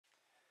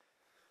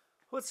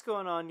What's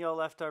going on, y'all?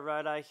 Left Eye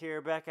Right Eye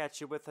here, back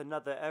at you with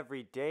another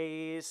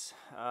Everydays.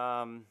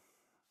 I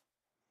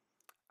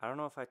don't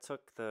know if I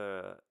took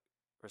the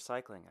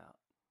recycling out.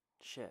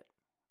 Shit.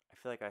 I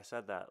feel like I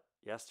said that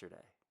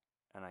yesterday,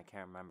 and I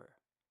can't remember.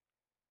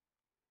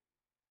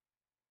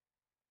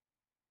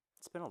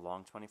 It's been a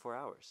long 24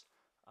 hours.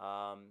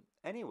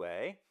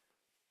 Anyway,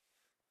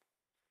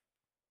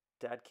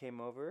 Dad came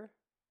over.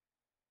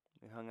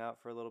 We hung out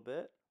for a little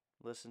bit,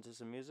 listened to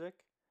some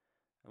music,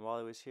 and while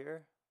he was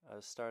here, I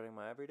was starting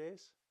my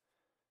Everydays.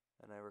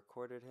 And I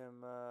recorded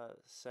him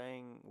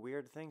saying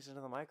weird things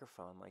into the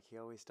microphone like he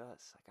always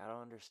does. Like, I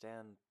don't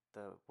understand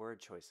the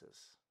word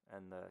choices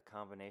and the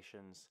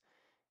combinations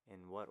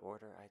in what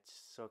order. It's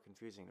so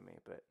confusing to me,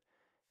 but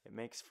it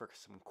makes for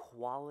some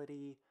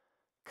quality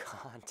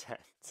content.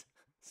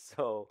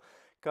 So,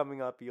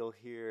 coming up, you'll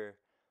hear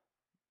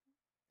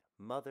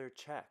Mother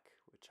Check,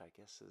 which I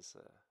guess is,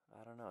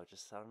 I don't know,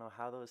 just I don't know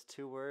how those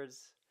two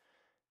words,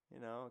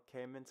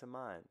 came into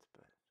mind,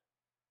 but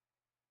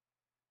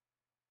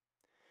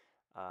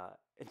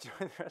enjoy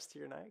the rest of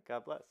your night.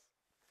 God bless.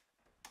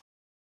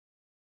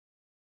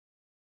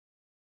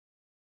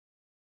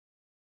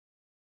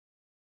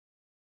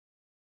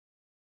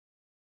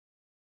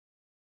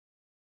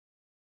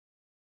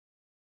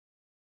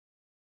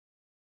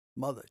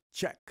 Mother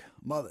check,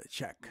 mother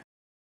check.